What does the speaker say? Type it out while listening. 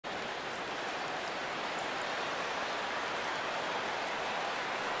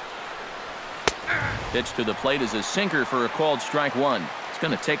Pitch to the plate is a sinker for a called strike one. It's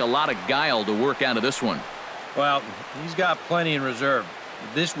going to take a lot of guile to work out of this one. Well, he's got plenty in reserve.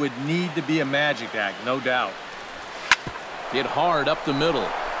 This would need to be a magic act, no doubt. Hit hard up the middle.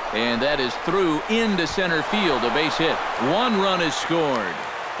 And that is through into center field. A base hit. One run is scored.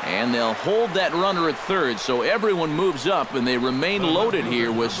 And they'll hold that runner at third, so everyone moves up, and they remain loaded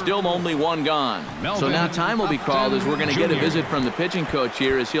here with still only one gone. So now time will be called as we're going to get a visit from the pitching coach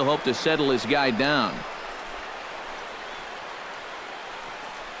here as he'll hope to settle his guy down.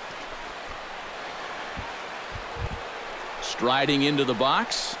 Striding into the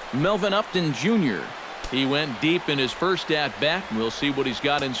box, Melvin Upton Jr. He went deep in his first at-bat. We'll see what he's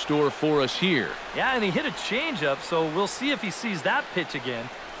got in store for us here. Yeah, and he hit a changeup, so we'll see if he sees that pitch again.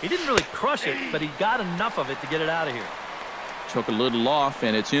 He didn't really crush it, but he got enough of it to get it out of here. Took a little off,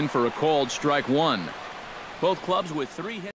 and it's in for a called strike one. Both clubs with 3 hits.